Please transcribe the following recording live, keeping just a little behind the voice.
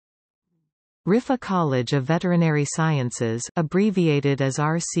Riphah College of Veterinary Sciences, abbreviated as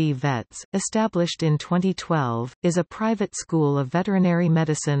RC Vets, established in 2012, is a private school of veterinary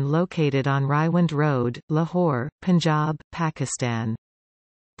medicine located on Raiwand Road, Lahore, Punjab, Pakistan.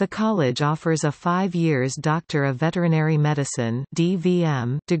 The college offers a 5 years Doctor of Veterinary Medicine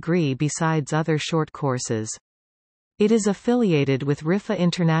 (DVM) degree besides other short courses. It is affiliated with Riphah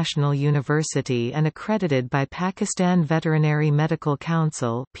International University and accredited by Pakistan Veterinary Medical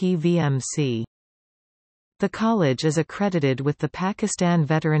Council (PVMC). The college is accredited with the Pakistan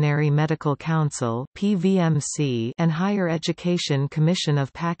Veterinary Medical Council (PVMC) and Higher Education Commission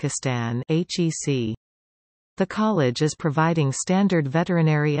of Pakistan (HEC). The college is providing standard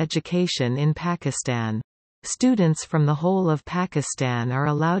veterinary education in Pakistan. Students from the whole of Pakistan are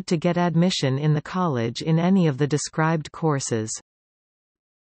allowed to get admission in the college in any of the described courses.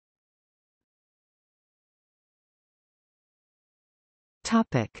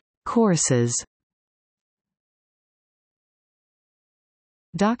 Topic: Courses.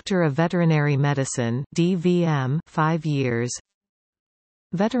 Doctor of Veterinary Medicine (DVM) 5 years.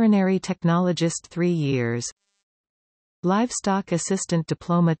 Veterinary Technologist 3 years. Livestock Assistant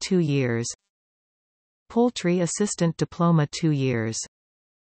Diploma 2 years. Poultry Assistant Diploma 2 years.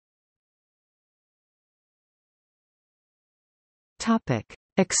 Topic: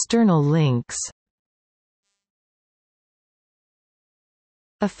 External links.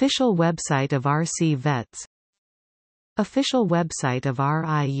 Official website of RC Vets. Official website of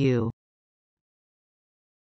RIU